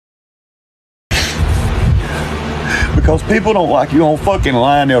Because people don't like you on fucking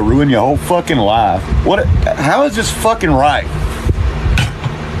line, they'll ruin your whole fucking life. What? How is this fucking right?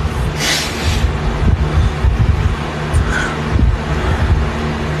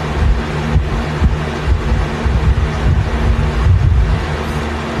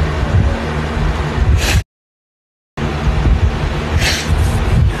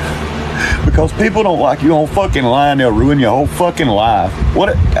 Because people don't like you on fucking line, they'll ruin your whole fucking life.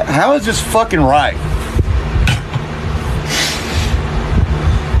 What? How is this fucking right?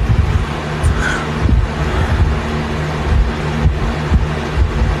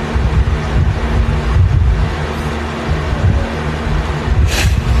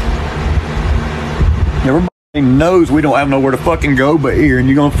 Everybody knows we don't have nowhere to fucking go but here, and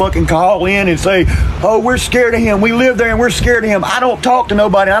you're gonna fucking call in and say, oh, we're scared of him, we live there and we're scared of him. I don't talk to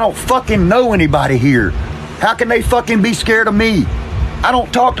nobody, I don't fucking know anybody here. How can they fucking be scared of me? I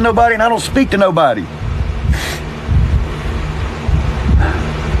don't talk to nobody and I don't speak to nobody.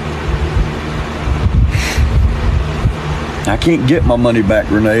 I can't get my money back,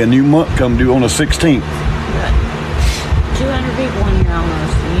 Renee. A new month come due on the 16th. 200 people in here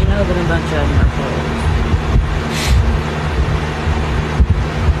almost, and you know that a bunch of them are full.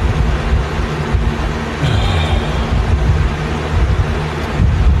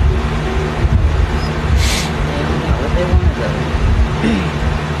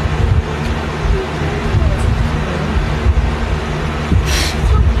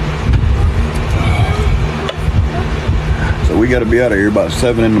 We got to be out of here about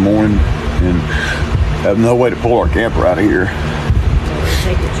 7 in the morning and have no way to pull our camper out of here. So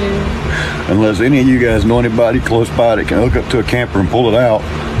take it to? Unless any of you guys know anybody close by that can hook up to a camper and pull it out.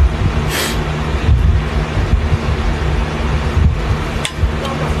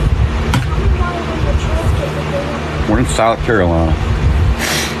 We're in South Carolina.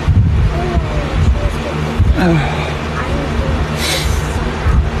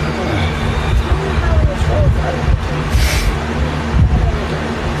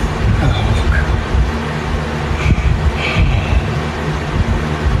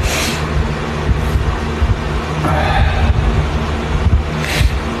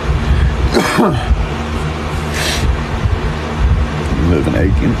 Living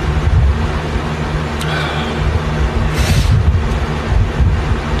aching.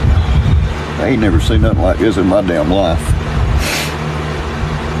 I ain't never seen nothing like this in my damn life.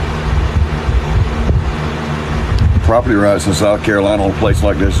 Property rights in South Carolina on a place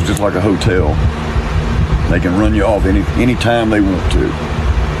like this is just like a hotel. They can run you off any time they want to.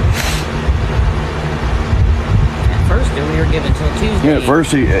 We were given till Tuesday.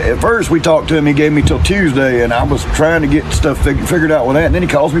 Yeah, at first we talked to him. He gave me till Tuesday, and I was trying to get stuff figured out with that. And then he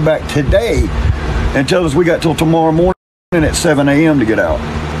calls me back today and tells us we got till tomorrow morning at 7 a.m. to get out.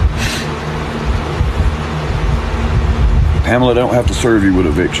 Pamela, they don't have to serve you with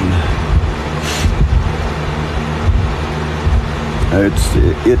eviction.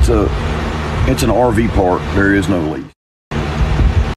 It's an RV park. There is no lease.